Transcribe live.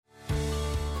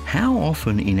How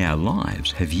often in our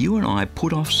lives have you and I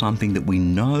put off something that we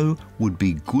know would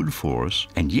be good for us,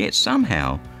 and yet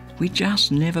somehow we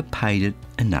just never paid it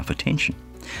enough attention?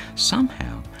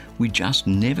 Somehow we just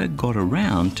never got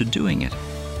around to doing it.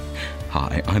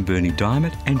 Hi, I'm Bernie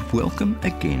Diamond, and welcome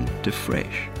again to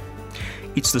Fresh.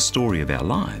 It's the story of our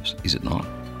lives, is it not?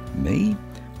 Me?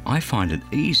 I find it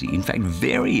easy, in fact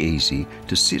very easy,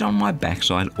 to sit on my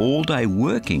backside all day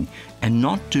working and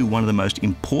not do one of the most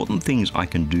important things I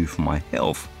can do for my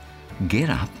health: get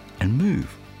up and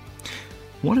move.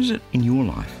 What is it in your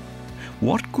life?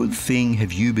 What good thing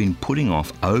have you been putting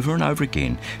off over and over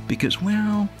again because,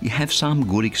 well, you have some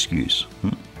good excuse?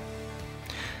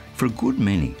 For a good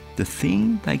many, the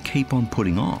thing they keep on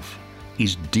putting off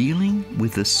is dealing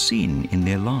with the sin in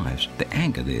their lives, their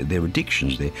anger, their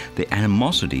addictions, their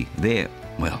animosity,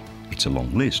 well, it's a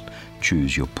long list.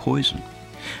 Choose your poison.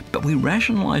 But we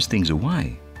rationalise things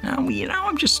away.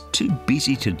 I'm just too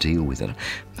busy to deal with it.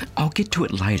 I'll get to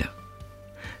it later.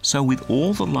 So with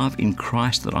all the love in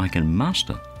Christ that I can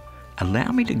muster,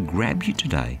 allow me to grab you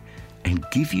today and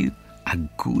give you a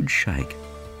good shake.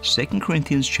 2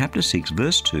 Corinthians chapter 6,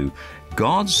 verse 2,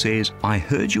 God says, I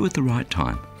heard you at the right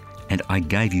time, and I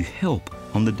gave you help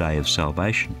on the day of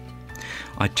salvation.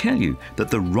 I tell you that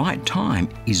the right time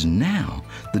is now.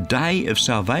 The day of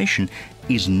salvation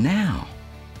is now.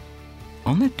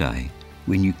 On that day,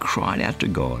 when you cried out to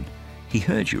God, He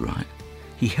heard you, right?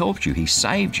 He helped you. He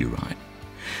saved you, right?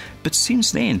 But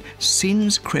since then,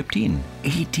 sin's crept in,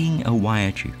 eating away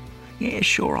at you. Yeah,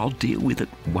 sure, I'll deal with it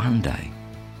one day.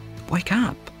 Wake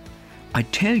up. I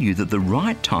tell you that the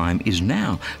right time is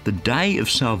now. The day of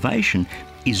salvation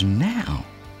is now.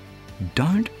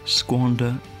 Don't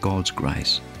squander God's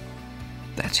grace.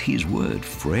 That's His word,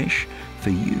 fresh for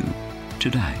you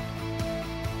today.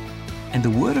 And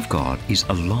the Word of God is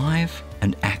alive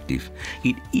and active.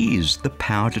 It is the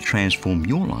power to transform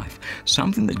your life,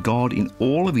 something that God, in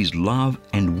all of His love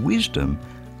and wisdom,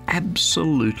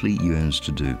 absolutely yearns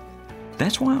to do.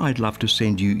 That's why I'd love to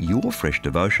send you your fresh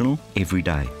devotional every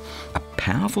day. A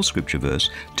powerful scripture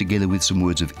verse together with some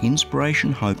words of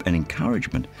inspiration, hope and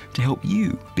encouragement to help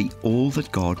you be all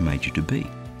that God made you to be.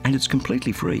 And it's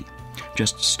completely free.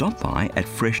 Just stop by at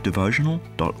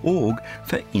freshdevotional.org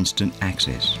for instant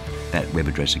access. That web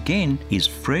address again is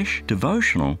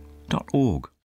freshdevotional.org.